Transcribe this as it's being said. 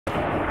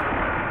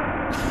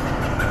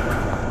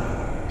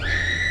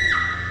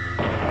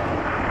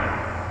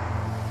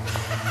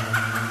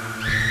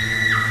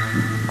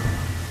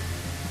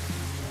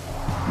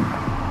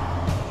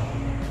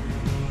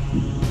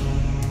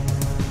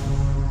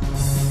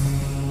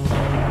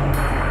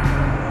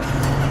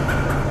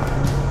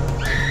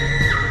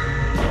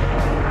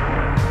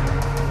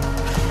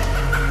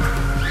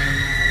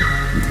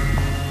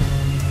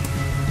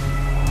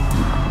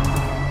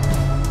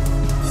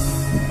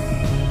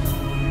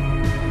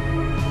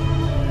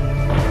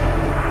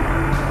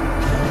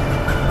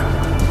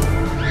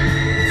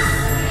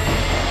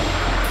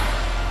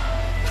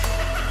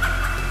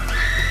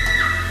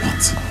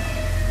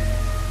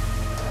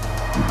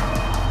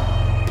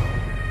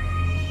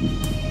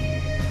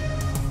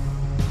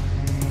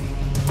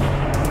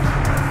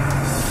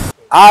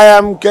I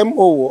am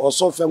Kemo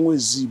Osofenwe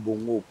Zibo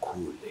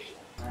Ngokule.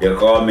 You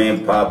call me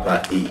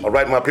Papa E.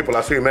 Alright, my people,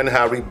 I see you, man,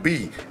 Harry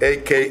B,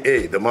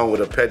 aka the man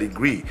with a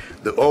pedigree,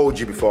 the OG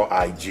before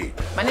IG.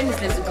 My name is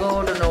Lizzie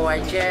Gold, no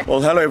IG. Well,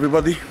 hello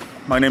everybody.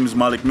 My name is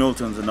Malik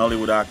Milton, the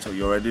Nollywood actor.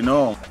 You already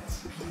know.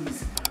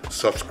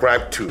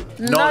 Subscribe to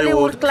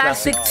Nollywood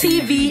Classic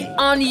TV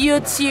on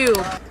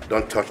YouTube.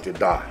 Don't touch the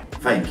dial.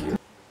 Thank you.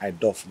 I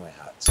doff my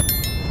hat.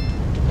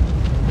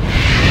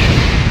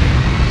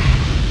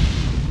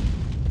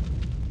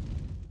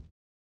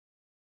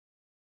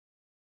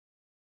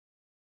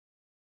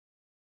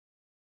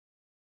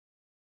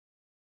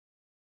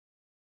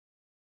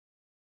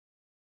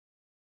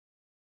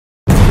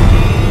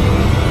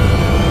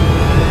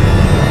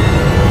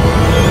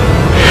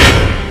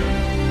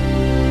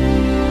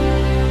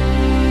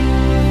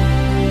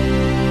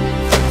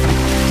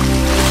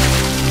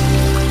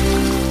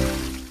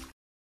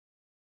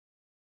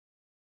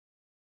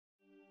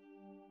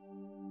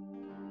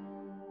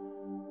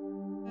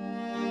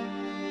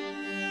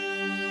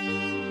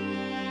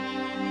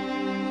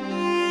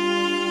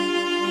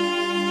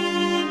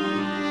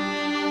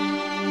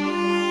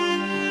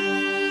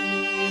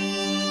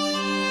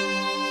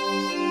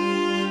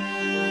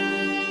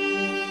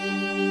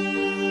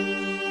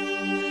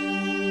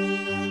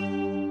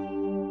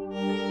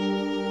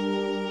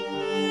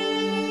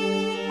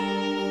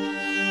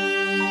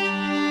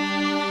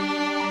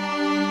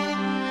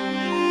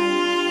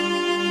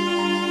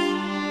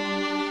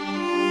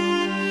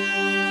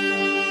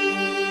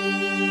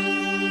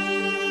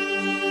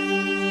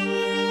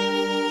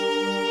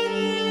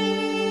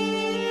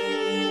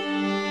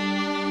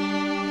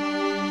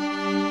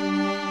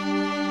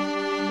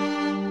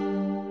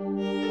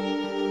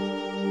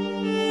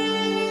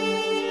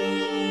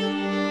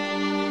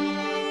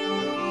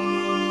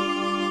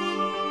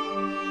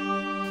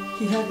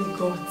 He had the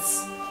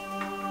guts.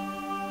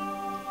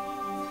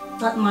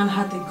 That man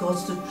had the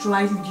guts to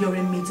drive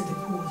luring me to the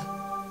pool.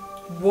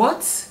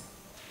 What?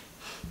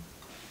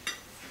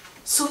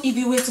 So if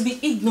you were to be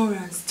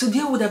ignorant,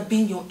 today would have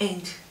been your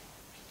end.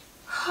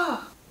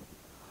 Ha!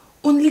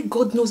 Only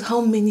God knows how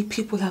many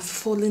people have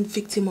fallen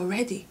victim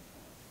already.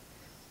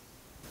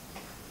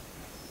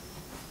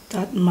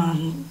 That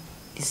man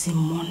is a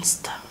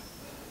monster.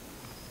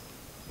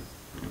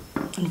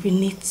 And we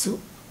need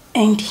to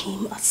end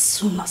him as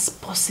soon as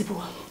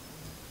possible.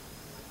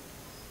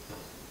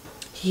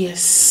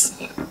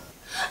 Yes.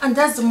 And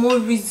that's the more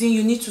reason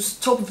you need to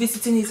stop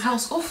visiting his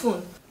house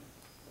often.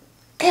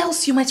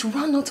 Else you might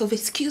run out of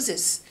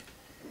excuses.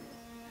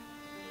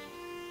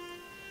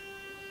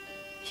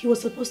 He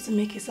was supposed to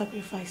make a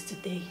sacrifice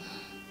today.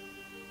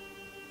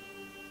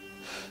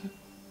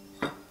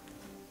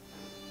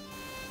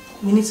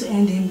 We need to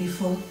end him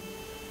before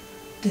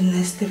the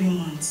next 3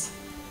 months.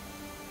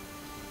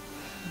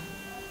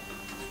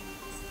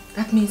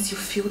 That means you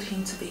failed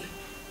him today.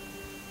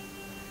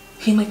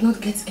 He might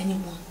not get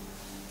anyone.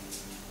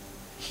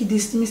 He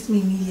dismissed me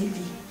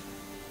immediately.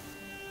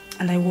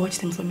 And I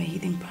watched him from a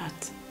hidden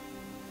part.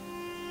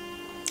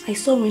 I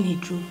saw when he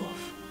drove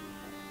off.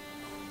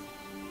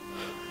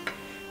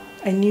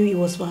 I knew he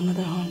was for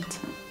another hunt.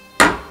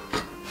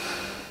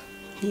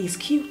 He is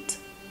cute.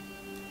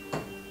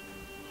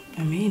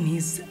 I mean,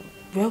 he's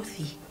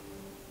wealthy.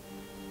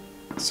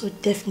 So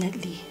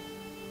definitely,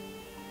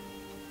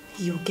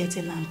 he'll get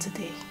a lamb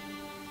today.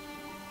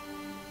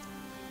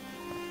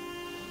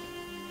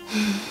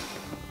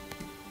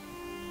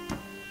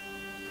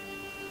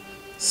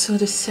 So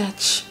the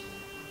search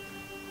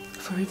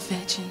for a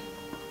virgin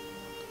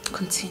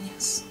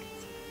continues.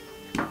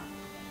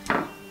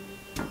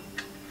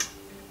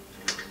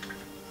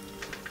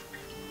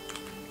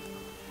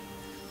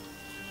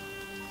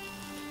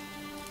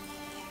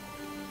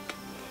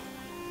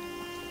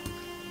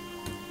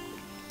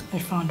 I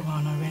found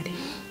one already.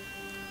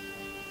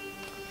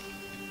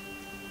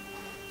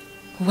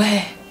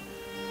 Where?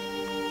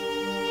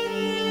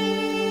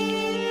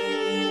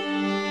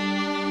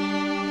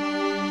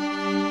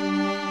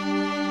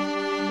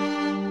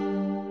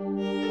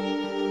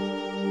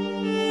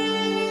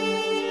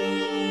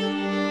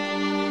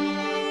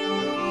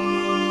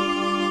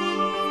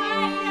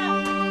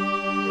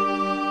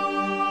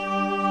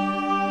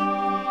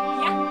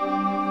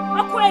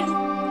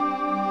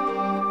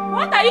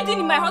 What are you doing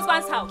in my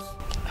husband's house?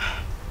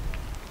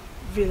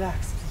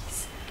 Relax,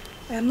 please.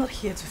 I am not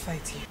here to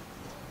fight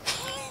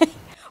you.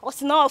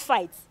 What's not a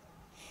fight?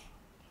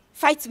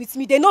 Fight with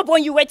me. They know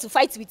born you where to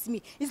fight with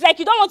me. It's like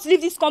you don't want to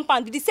leave this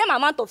compound with the same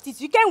amount of teeth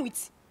you came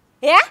with.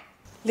 Yeah?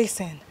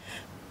 Listen,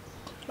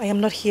 I am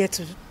not here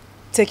to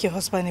take your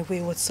husband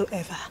away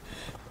whatsoever.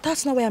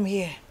 That's not why I'm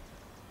here.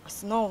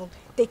 What's not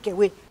take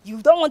away?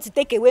 You don't want to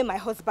take away my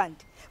husband.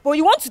 But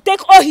you want to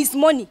take all his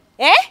money.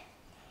 Eh?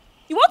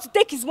 You want to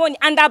take his money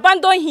and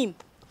abandon him.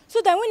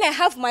 So that when I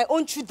have my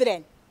own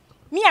children,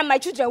 me and my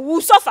children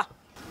will suffer.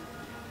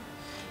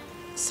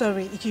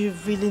 Sorry, you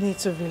really need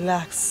to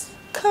relax.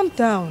 Calm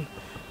down.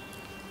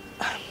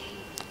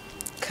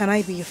 Can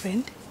I be your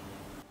friend?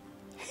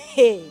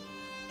 Hey,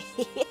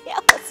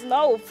 it's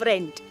not a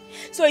friend.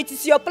 So it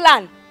is your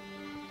plan.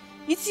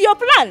 It's your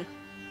plan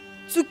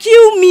to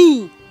kill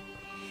me.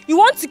 You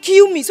want to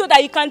kill me so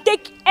that you can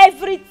take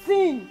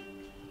everything.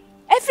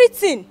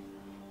 Everything.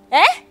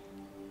 Eh?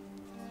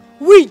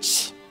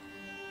 Which?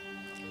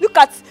 Look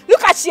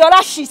at your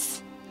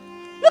ashes.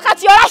 Look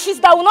at your ashes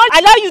that will not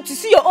allow you to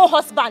see your own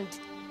husband.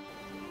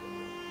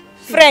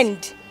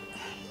 Friend.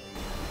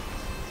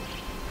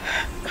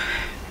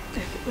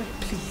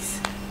 Please,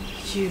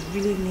 you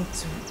really need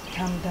to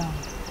calm down.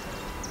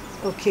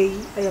 Okay?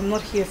 I am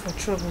not here for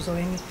troubles or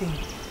anything.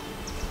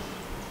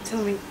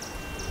 Tell me,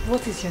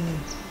 what is your name?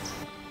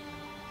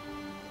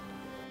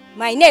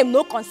 My name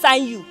no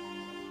concern you.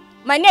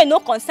 My name no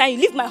concern you.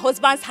 Leave my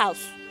husband's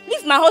house.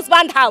 Leave my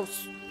husband's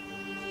house.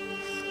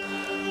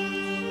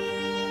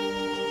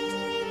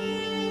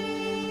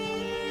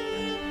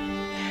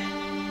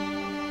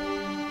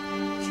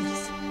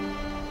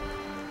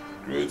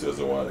 Great as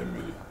the one in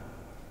me.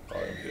 I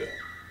am here.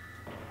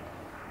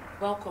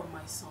 Welcome,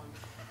 my son.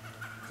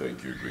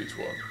 Thank you, great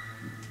one.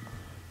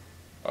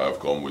 I have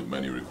come with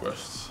many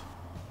requests,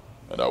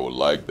 and I would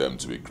like them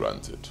to be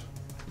granted.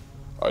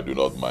 I do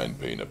not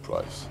mind paying a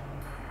price.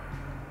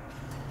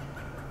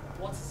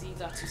 What is it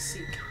that you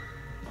seek?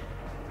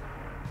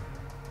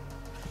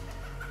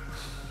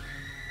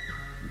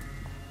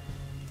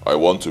 I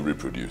want to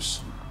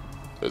reproduce.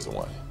 There's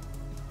why.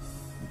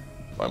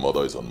 My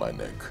mother is on my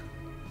neck.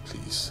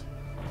 Please,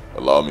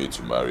 allow me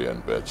to marry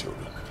and bear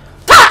children.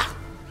 Ha!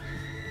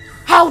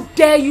 How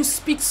dare you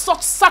speak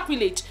such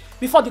sacrilege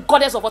before the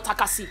goddess of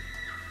Otakasi?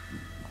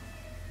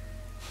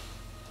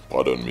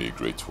 Pardon me,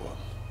 great one.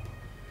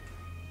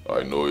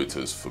 I know it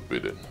is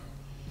forbidden,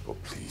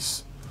 but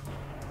please,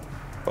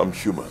 I'm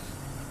human.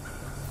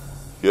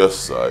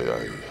 Yes,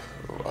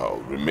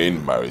 I'll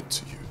remain married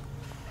to you,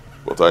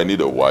 but I need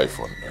a wife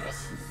on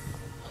earth.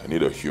 I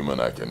need a human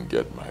I can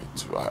get married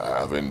to. I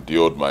have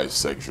endured my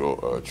sexual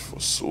urge for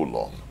so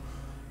long.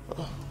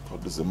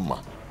 God is a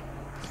man.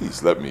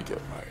 Please let me get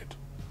married.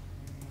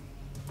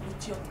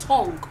 With your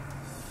tongue,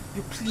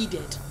 you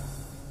pleaded.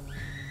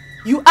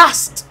 You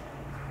asked.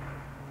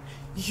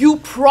 You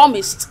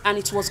promised, and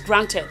it was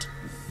granted.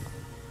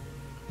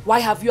 Why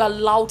have you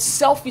allowed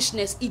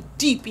selfishness eat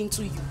deep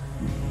into you?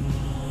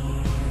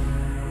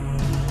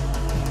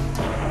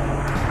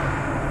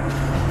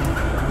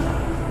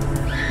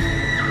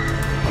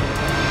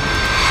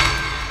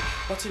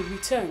 But in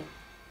return,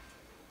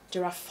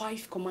 there are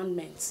 5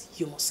 commandments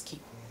you must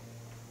keep.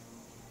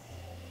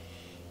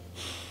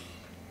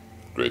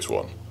 Great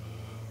one.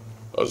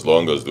 As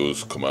long as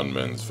those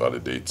commandments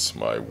validate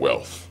my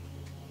wealth,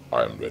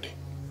 I am ready.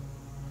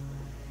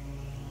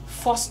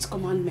 First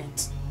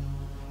commandment.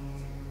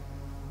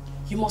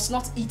 You must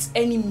not eat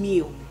any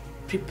meal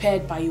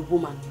prepared by a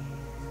woman.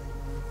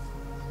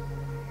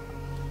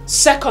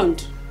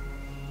 Second,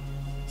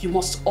 you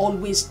must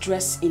always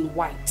dress in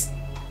white,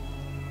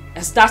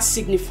 as that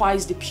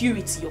signifies the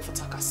purity of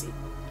Otakasi.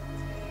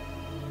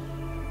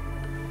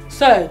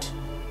 Third,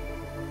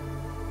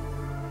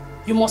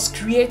 you must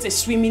create a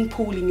swimming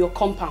pool in your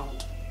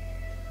compound.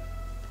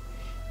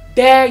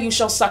 There you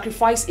shall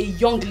sacrifice a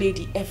young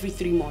lady every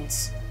 3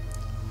 months.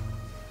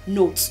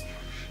 Note,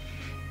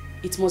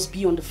 it must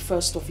be on the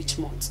 1st of each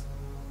month.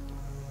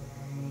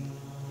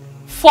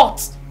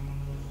 Fourth,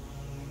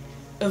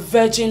 a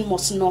virgin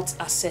must not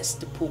access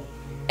the pool,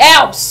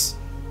 else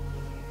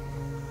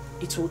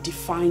it will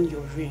define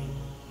your reign.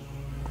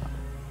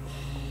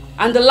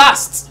 And the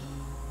last,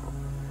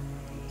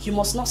 you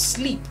must not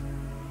sleep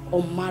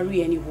or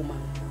marry any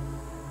woman,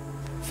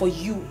 for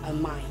you are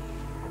mine.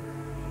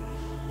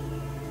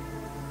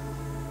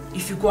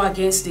 If you go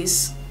against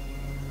this,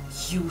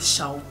 you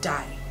shall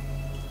die.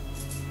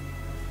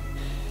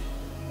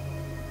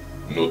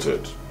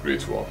 Noted,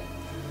 great one.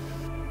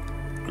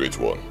 Great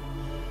one.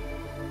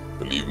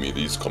 Believe me,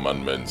 these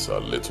commandments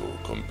are little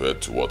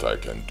compared to what I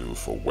can do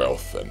for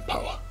wealth and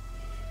power.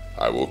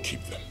 I will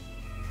keep them.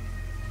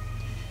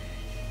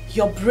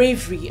 Your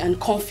bravery and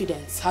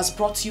confidence has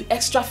brought you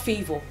extra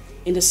favor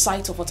in the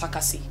sight of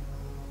Otakasi.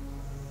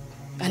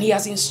 And he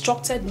has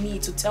instructed me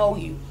to tell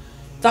you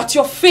that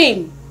your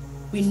fame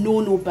will know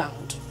no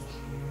bound,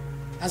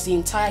 as the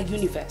entire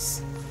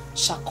universe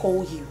shall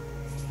call you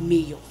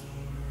Mayor.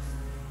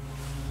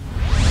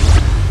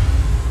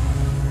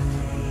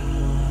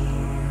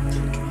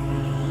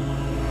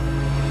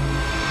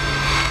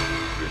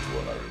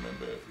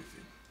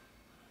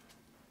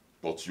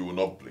 But you will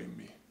not blame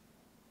me.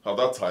 At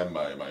that time,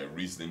 my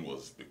reasoning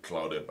was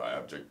beclouded by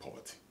abject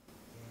poverty.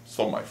 It's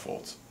not my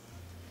fault.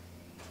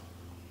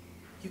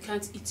 You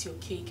can't eat your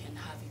cake and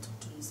have it,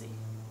 Odunze.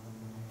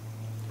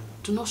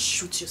 Do not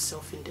shoot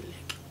yourself in the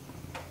leg.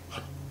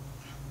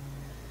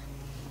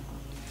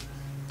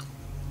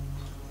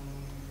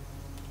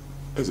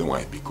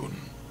 Ezenwai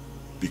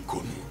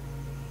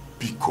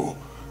Biko,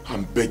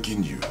 I'm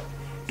begging you.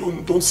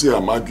 Don't say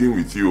I'm arguing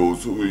with you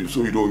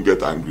so you don't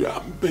get angry.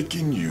 I'm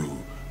begging you.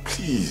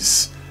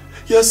 Please.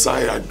 Yes, I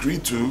agree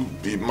to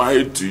be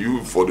married to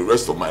you for the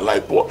rest of my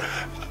life, but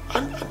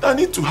I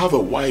need to have a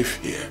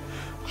wife here.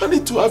 I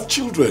need to have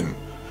children.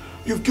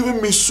 You've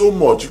given me so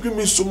much. You've given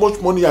me so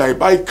much money. I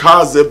buy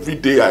cars every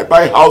day. I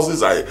buy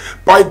houses. I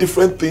buy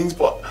different things.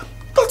 But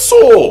that's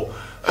all.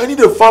 I need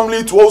a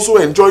family to also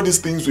enjoy these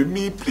things with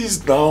me.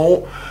 Please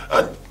now.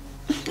 And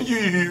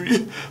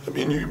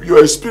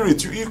you're a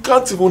spirit. You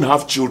can't even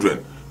have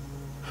children.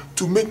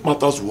 To make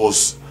matters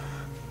worse,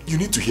 you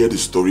need to hear the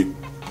story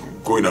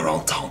going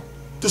around town.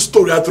 The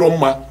story at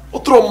Roma.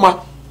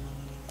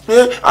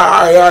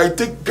 I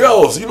take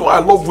girls, you know, I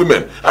love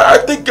women.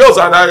 I take girls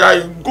and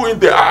I go in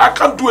there. I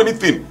can't do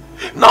anything.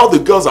 Now the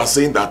girls are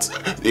saying that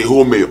the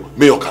whole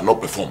mayor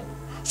cannot perform.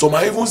 Some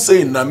are even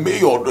saying that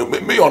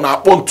mayor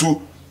na pon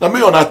too, na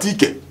mayor na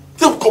tike.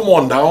 Come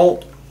on now,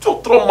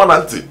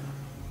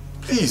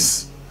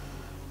 please.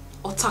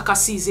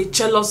 Otakasi is a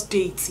jealous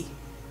deity.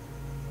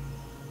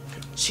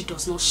 She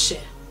does not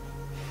share.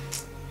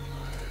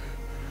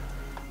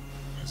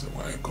 So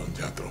why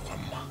Konja drama.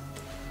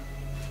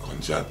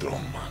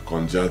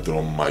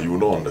 You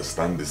don't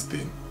understand this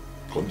thing.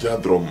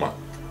 Konja drama.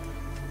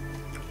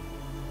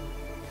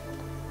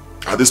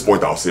 At this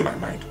point, I'll say my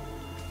mind.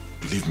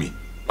 Believe me,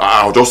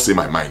 I'll just say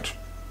my mind.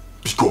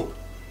 Because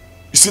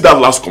you see that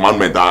last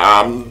commandment,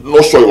 I'm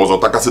not sure it was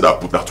Otakasi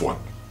that put that one.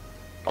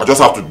 I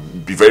just have to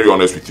be very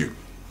honest with you.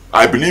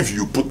 I believe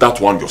you put that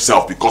one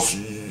yourself because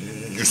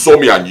you saw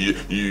me and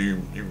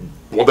you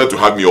wanted to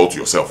have me all to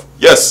yourself.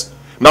 Yes.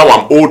 Now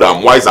I'm older,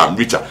 I'm wiser, I'm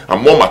richer,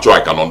 I'm more mature,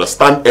 I can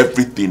understand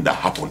everything that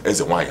happened.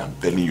 As why I'm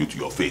telling you to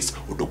your face.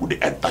 Odogu they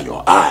enter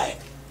your eye.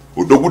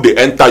 Odogu they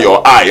enter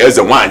your eye. As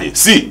why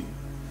see.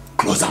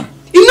 Close them.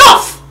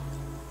 Enough!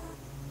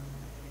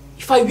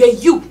 If I were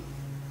you,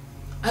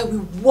 I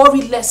will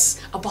worry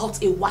less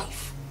about a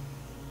wife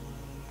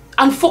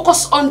and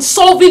focus on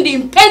solving the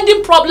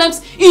impending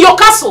problems in your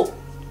castle.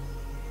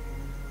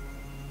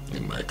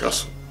 In my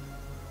castle?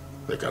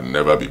 There can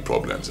never be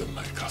problems in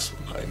my castle.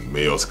 In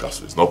Mayor's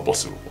castle. It's not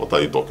possible. What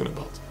are you talking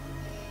about?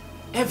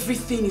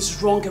 Everything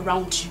is wrong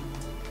around you.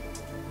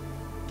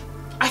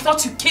 I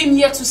thought you came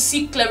here to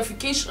seek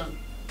clarification.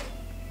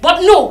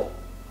 But no!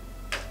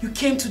 You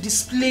came to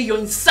display your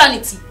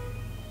insanity.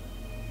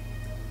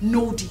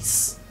 Know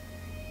this.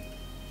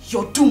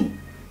 Your doom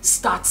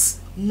starts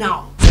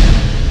now.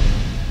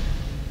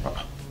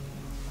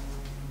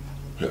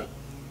 Yeah.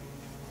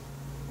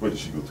 Where did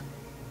she go to?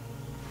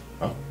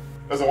 Huh?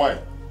 That's why.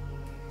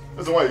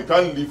 That's why you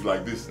can't live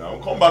like this now.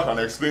 Come back and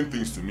explain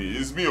things to me.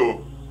 It's me,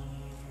 oh.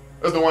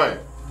 That's the why.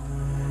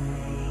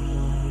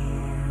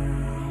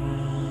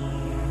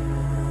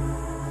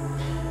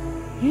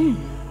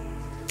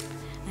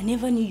 I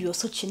never knew you were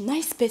such a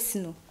nice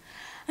person,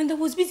 and I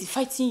was busy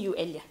fighting you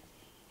earlier.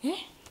 Eh?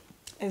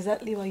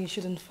 Exactly why you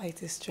shouldn't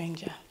fight a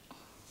stranger.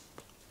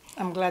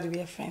 I'm glad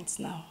we are friends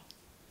now.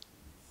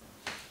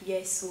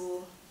 Yes,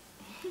 so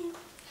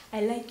I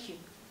like you.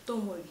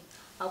 Don't worry.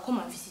 I'll come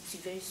and visit you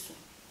very soon.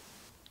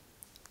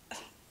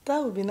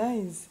 That would be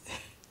nice.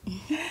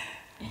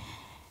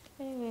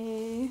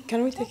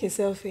 Can we take a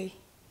selfie?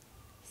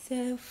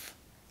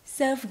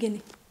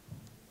 Self-guinea.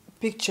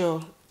 Picture.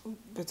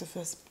 Better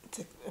first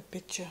take a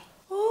picture.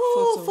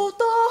 Oh,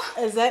 photo.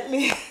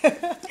 Exactly.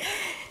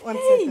 One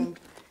second.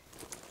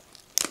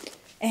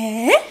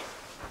 Eh?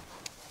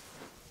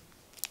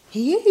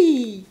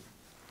 Hey.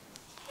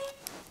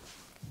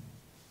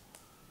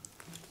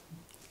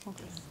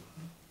 Okay.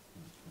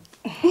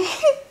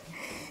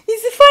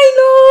 It's fine,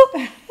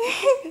 oh.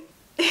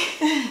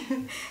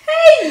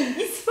 Hey,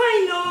 it's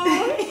fine,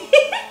 oh.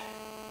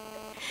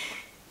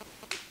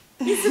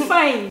 It's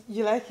fine.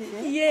 You like it,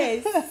 yeah?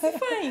 Yes, it's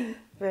fine.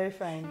 Very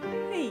fine.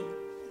 Hey,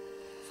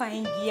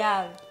 fine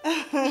girl.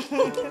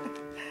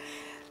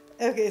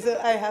 Okay, so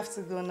I have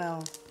to go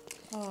now.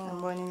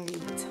 I'm running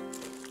late.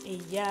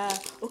 Yeah.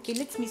 Okay,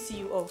 let me see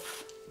you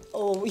off.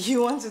 Oh,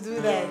 you want to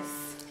do that?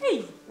 Yes.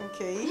 Hey.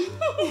 Okay.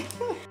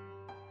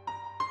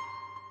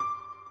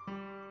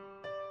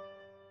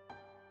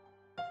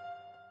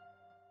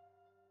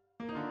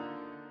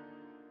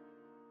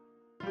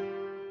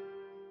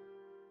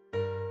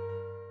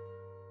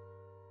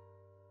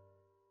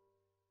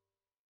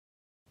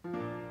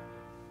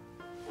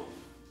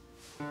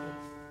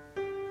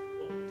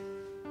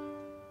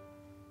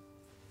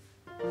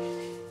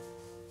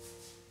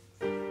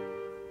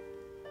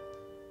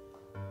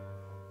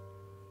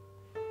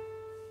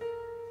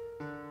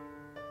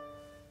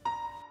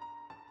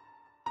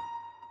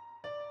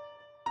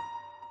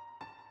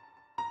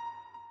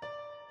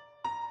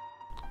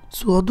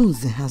 So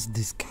Odunze has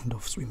this kind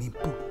of swimming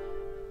pool.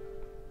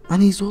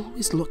 And he's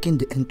always locking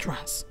the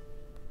entrance.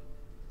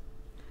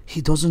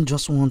 He doesn't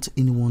just want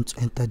anyone to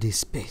enter this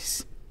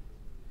space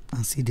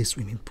and see the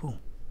swimming pool.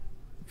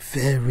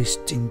 Very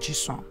stingy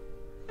son.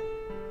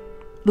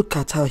 Look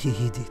at how he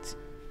hid it.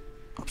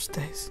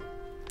 Upstairs.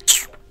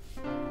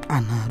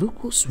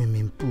 Anaruko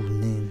swimming pool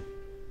name.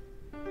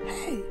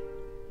 Hey.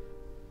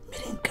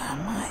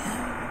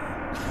 Mirinkamaya.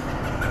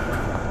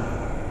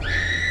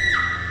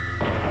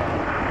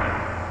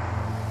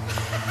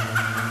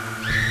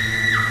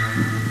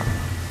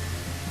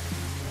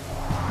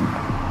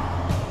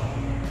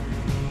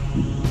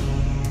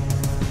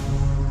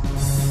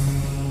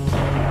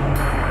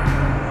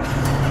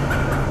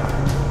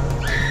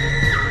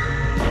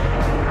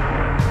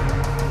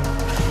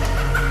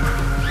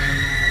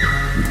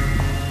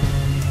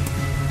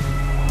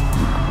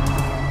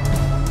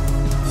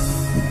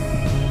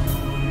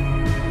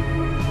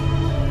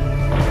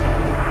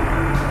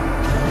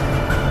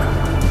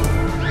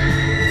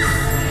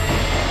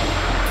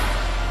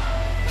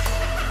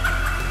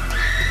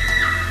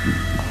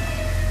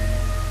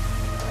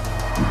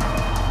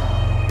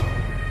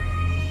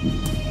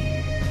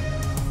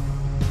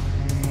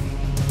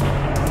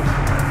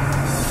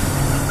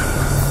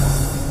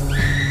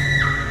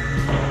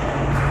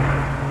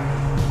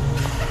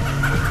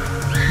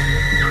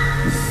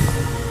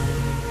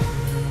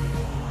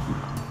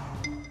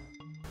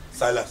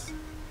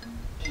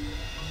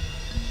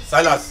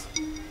 Silas.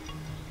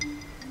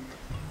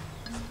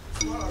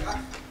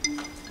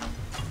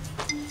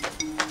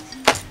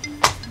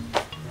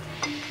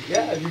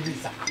 Yeah,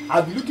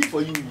 I'll be looking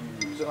for you,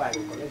 so I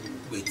will collect you.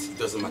 Wait, it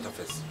doesn't matter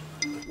first.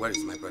 Where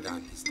is my brother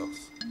and his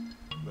dogs?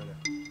 Brother.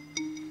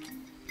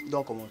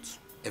 Don't come out.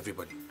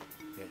 Everybody.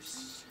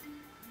 Yes.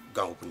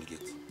 Go and open the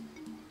gate.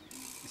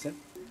 Listen.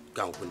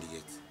 Go and open the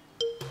gate.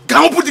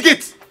 Go and open the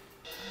gate!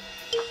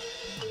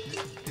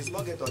 The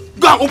small gate on.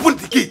 Go and open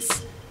the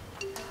gate!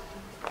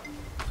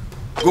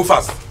 Go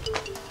fast.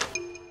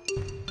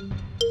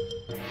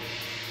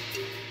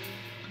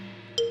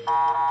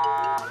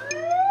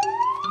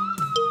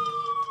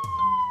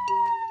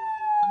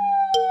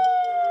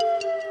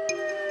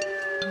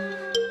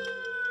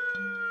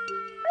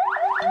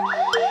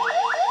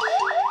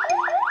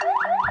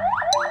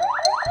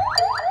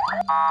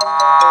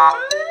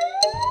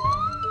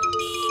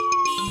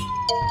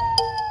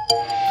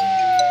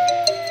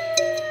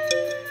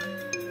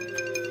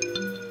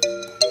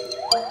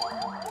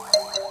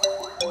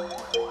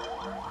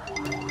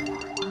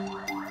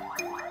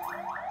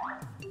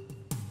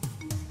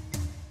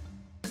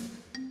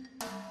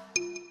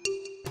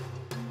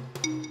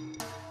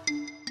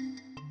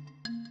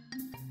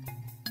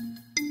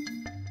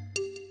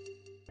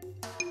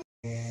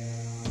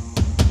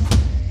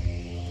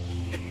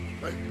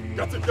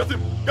 Get him! Get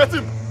him! Get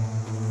him!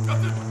 Get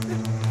him!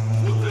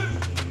 Shoot him!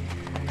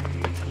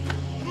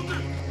 Shoot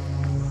him!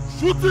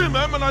 Shoot him!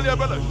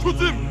 Shoot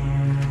him!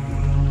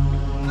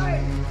 Hey!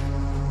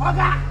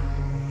 Oga!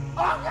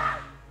 Oga!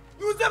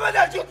 You never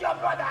did shoot your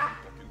brother!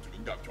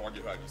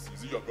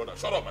 Is he your brother?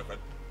 Shut up, my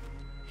friend.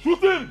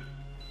 Shoot him!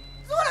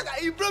 So what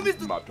he promised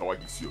to...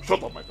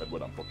 Shut up, my friend,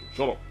 when I'm talking.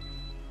 Shut up.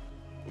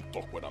 Don't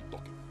talk when I'm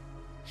talking.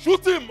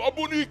 Shoot him! Why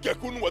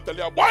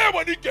am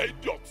I idiot?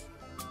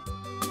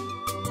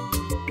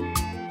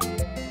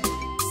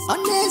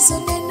 Onyenze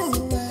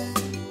Amobi,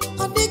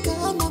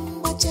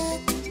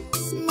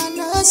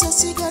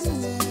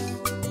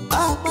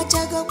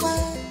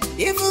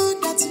 evil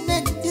that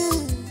men do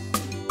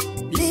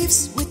lives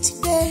with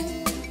them.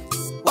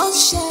 One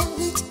shall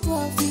it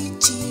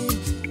profit you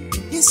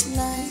in this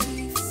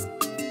life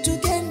to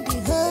gain the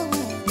whole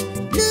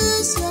world.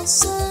 Lose your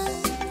soul,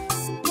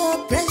 your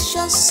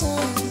precious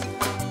soul.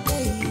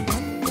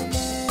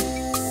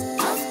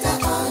 After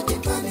all the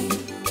money,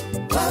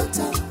 wealth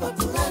and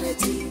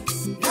popularity,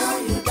 now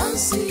you don't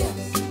see it.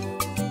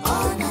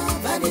 All now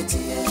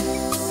vanity.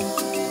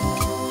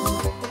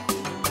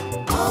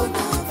 All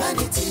now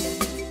vanity.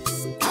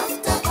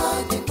 After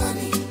all the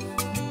money,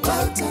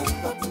 wealth and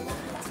popularity.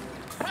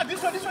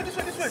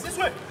 This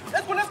way.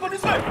 Let's go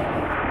this way.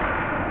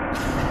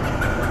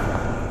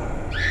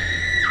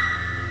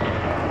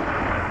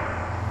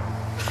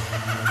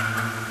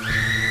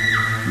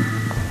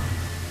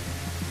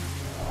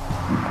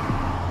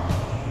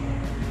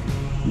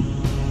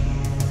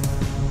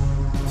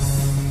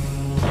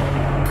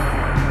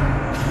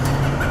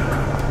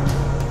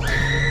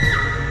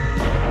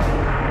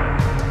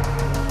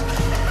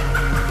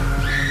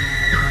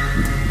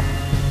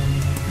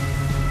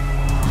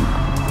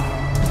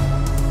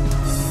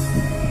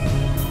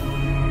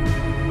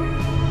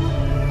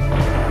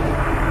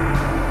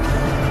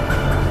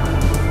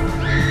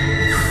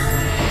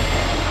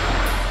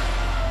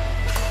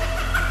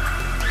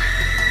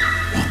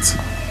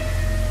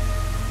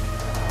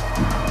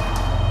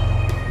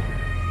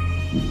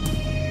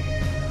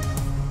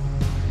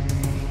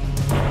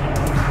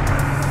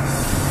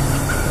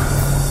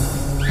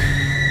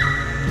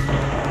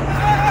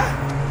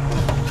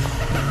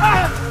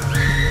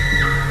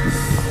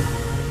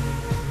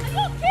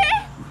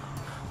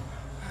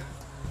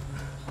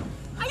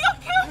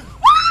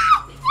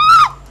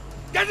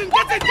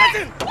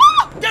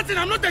 Get in!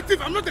 I'm not the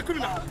thief, I'm not the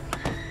criminal.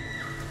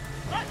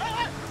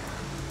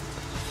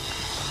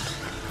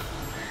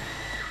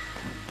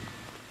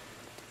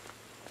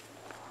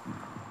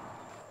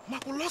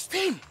 Marco lost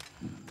him.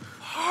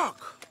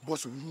 Fuck.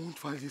 Boss, we won't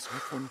find this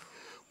funny.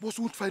 Boss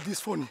won't find this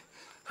funny.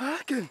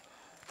 Again.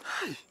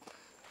 Hi.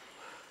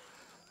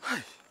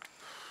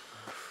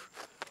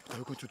 What are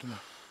we going to do now?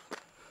 I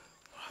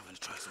don't have any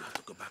choice. We have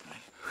to go back, man.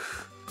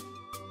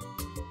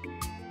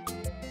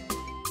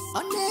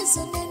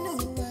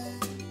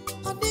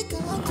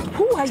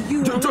 Who are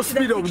you? Just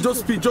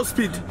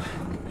speed.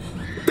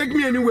 Take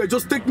me anywhere,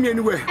 just take me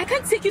anywhere. I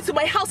can't take you to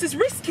my house, it's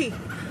risky.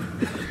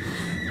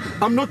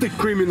 I'm not a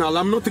criminal,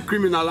 I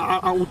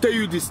will tell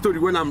you this story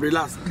when I'm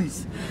relaxed,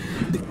 please.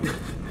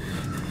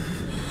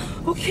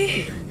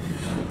 Okay.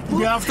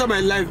 You're after my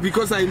life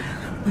because I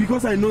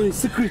know a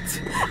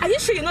secret. Are you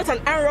sure you're not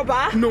an armed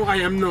robber? No, I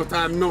am not.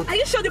 Are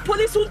you sure the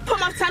police won't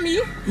come after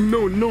me?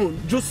 No,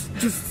 just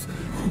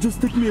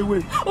take me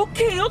away.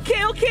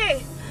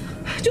 Okay.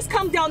 Just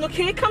calm down,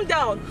 okay? Calm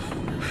down.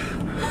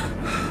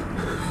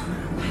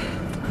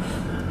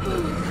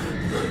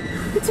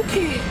 It's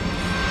okay.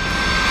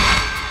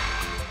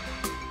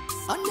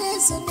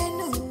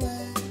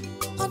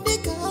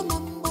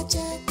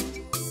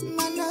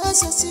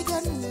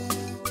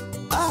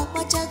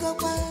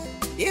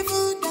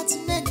 Evil that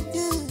men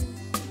do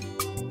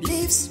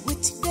lives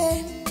with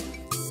them.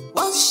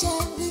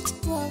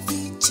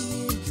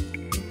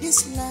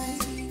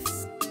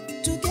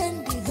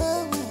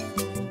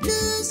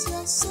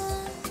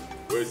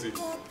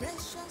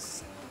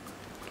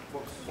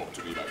 Talk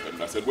to me, my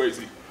friend. I said, where is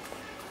he?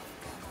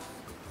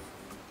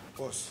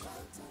 Boss,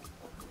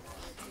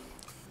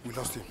 we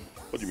lost him.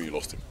 What do you mean you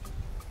lost him?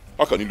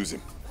 How can you lose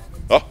him?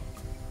 Huh?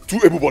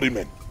 2 able-bodied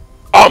men,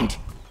 armed.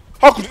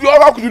 How could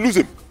you lose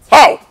him?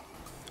 How?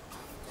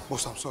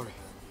 Boss, I'm sorry.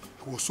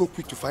 He was so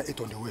quick to find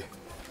it on the way.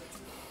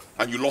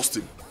 And you lost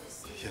him?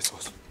 Yes,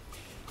 boss.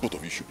 Both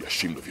of you should be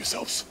ashamed of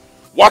yourselves.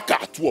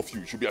 Waka, 2 of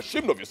you should be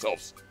ashamed of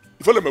yourselves.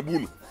 If I let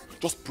me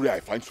just pray I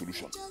find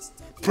solution.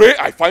 Pray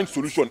I find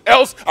solution.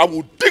 Else I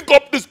will dig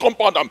up this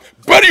compound and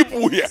bury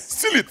you here.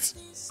 Seal it.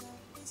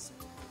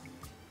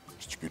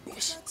 Stupid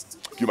boys.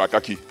 Give my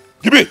car key.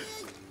 Give me.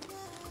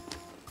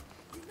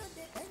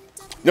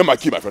 Give my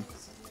key, my friend.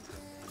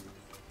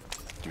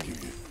 Give.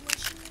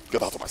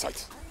 Get out of my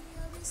sight.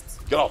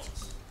 Get out.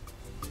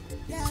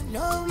 They are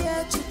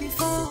nowhere to be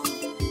found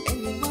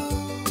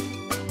anymore.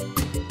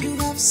 You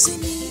have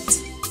seen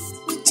it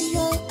with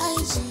your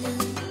eyes.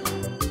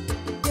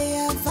 They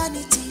are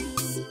vanity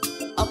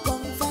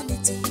upon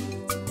vanity,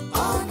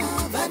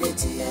 honor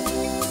vanity.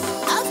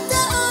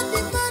 After all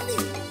the money,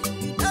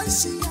 you don't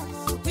see a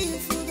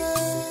beautiful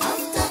girl.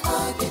 After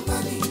all the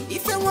money,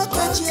 if you walk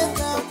out your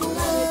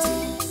vanity,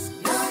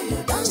 now you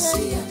don't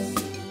see it.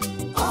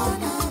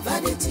 Honor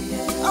vanity.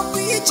 I'm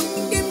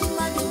reaching the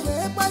money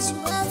where was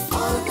worth.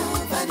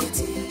 Honor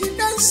vanity. You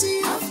don't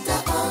see after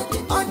all the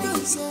money.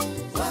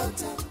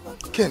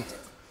 Ken,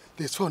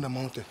 there's fire on the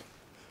mountain.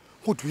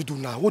 What do we do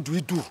now? What do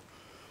we do?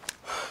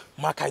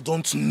 Mark, I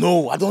don't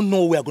know. I don't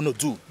know what we're going to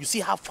do. You see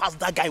how fast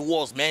that guy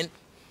was, man?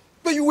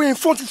 But you were in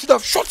front. You should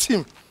have shot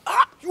him.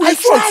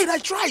 I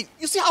tried.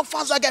 You see how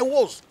fast that guy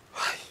was?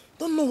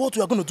 Don't know what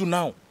we are going to do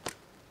now.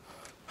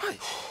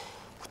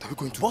 What are we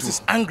going to do? Boss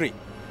is angry.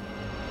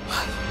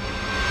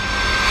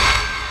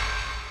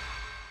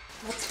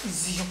 What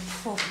is your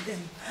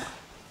problem?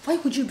 Why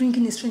would you bring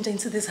in a stranger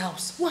into this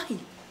house? Why?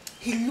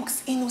 He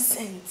looks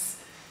innocent.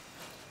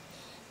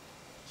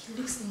 He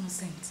looks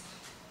innocent.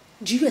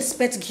 Do you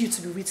expect guilt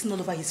to be written all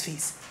over his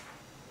face?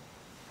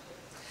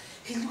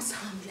 He looks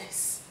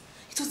harmless.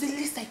 It was the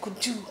least I could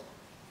do.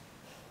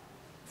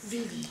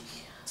 Really?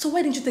 So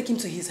why didn't you take him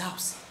to his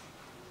house?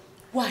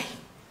 Why?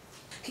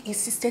 He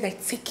insisted I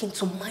take him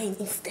to mine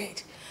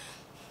instead.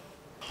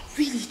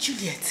 Really,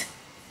 Juliet?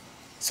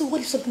 So what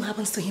if something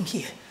happens to him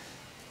here?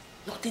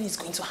 Nothing is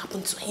going to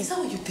happen to him. Is that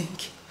what you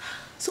think?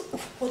 So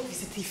what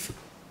is a thief?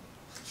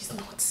 He's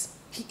not.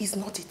 He is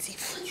not a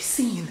thief. What are you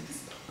saying?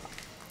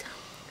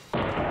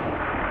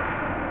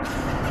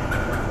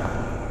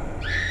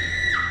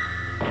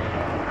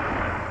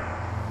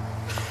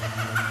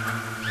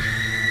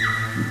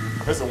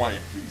 Listen, why,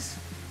 please?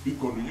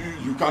 Because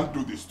you can't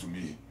do this to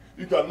me.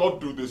 You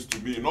cannot do this to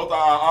me. Not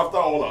after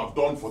all I've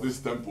done for this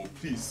temple,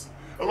 please.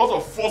 A lot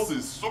of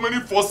forces, so many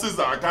forces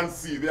that I can't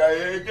see. They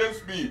are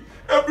against me.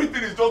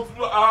 Everything is just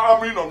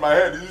hammering on my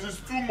head. It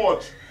is too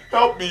much.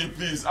 Help me,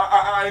 please.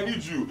 I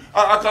need you.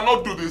 I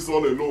cannot do this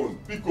all alone.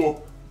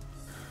 Pico.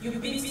 You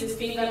beat the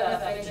finger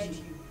that affected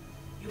you.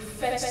 You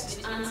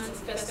fetched the ants and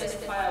fetched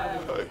fire.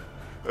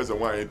 Listen,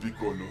 why ain't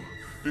Pico no?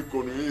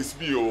 Pico no, it's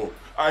me, oh.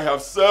 I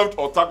have served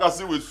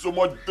Otakasi with so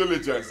much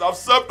diligence. I've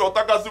served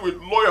Otakasi with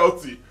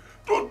loyalty.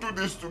 Don't do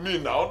this to me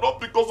now. Not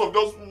because of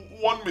just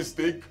one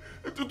mistake.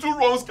 2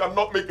 wrongs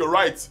cannot make a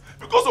right.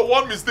 Because of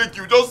one mistake,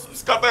 you just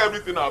scatter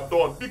everything I've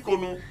done. Pico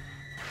no.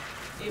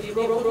 Let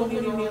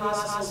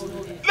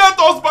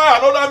us buy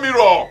another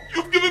mirror.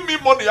 You've given me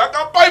money. I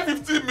can buy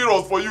 15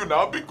 mirrors for you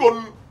now.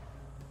 Pico.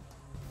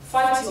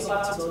 Fight your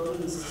battle,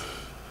 Odunze.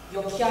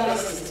 Your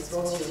carelessness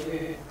brought you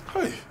here.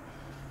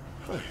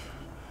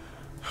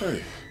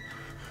 Hey.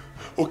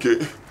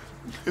 Okay.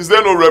 Is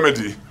there no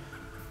remedy?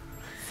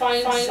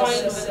 Find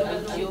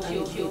and kill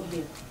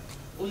him.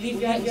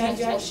 Olivia is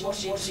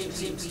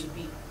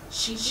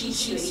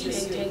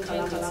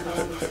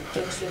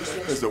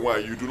That's why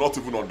you do not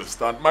even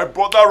understand. My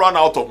brother ran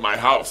out of my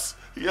house.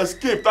 He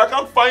escaped. I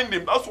can't find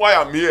him. That's why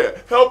I'm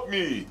here. Help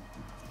me.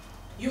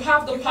 You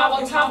have the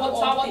power to do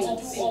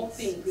all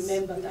things.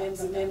 Remember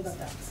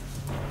that.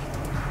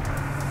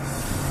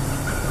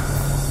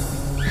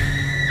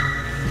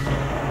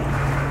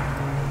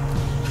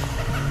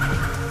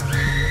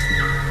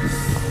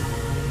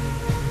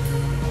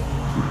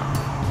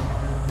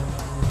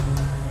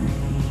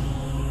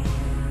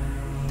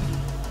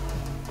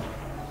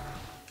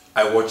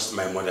 I watched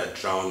my mother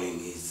drown in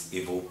his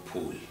evil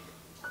pool.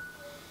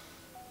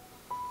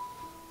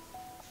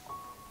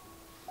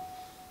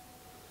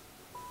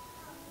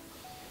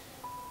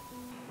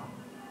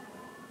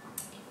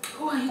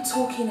 Who are you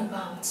talking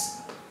about?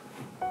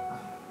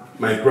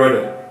 My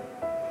brother.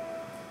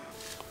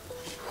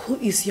 Who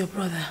is your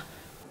brother?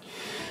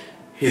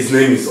 His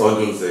name is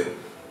Odunze,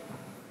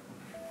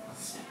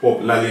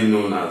 popularly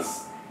known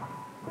as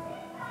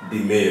the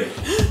mayor.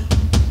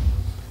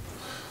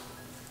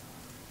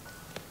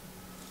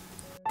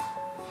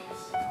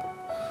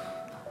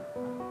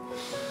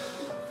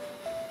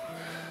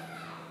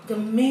 The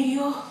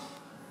mayor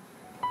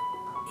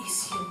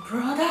is your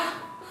brother?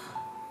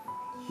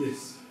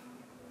 Yes.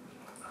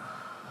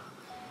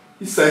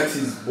 He sent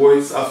his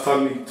boys after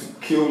me to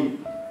kill me.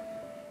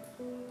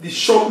 They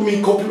shot me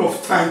a couple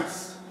of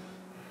times.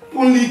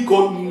 Only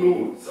God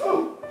knows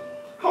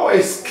how I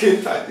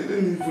escaped. I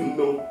didn't even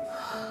know.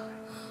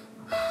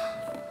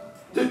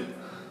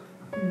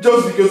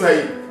 Just because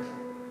I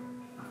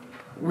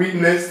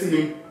witnessed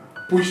him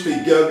push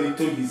the girl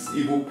into his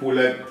evil pool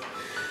and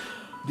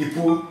the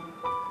pool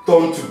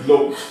turned to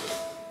blood.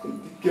 The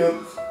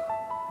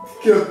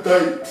girl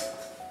died.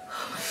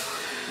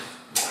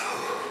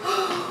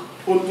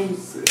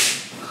 Odunze.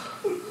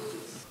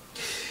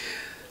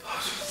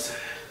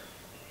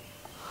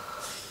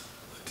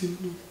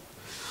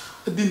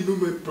 I didn't know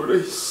my brother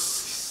is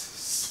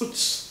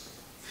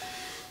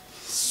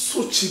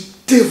such a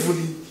devil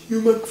in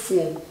human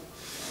form.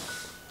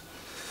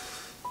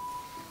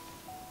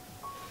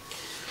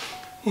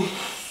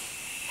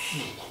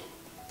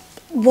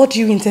 What do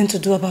you intend to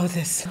do about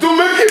this? To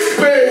make him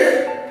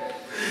pay!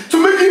 To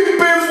make him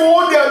pay for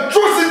all the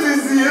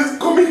atrocities he has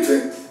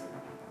committed.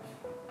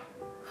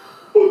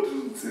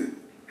 Odunze,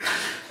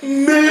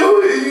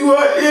 Mayo, you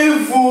are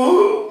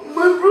evil.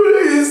 My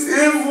brother is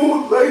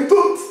evil. I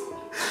thought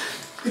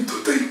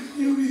I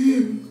knew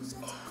him.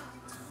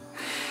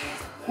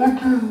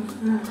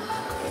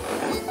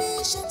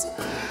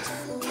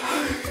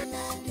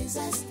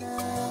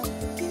 Disaster.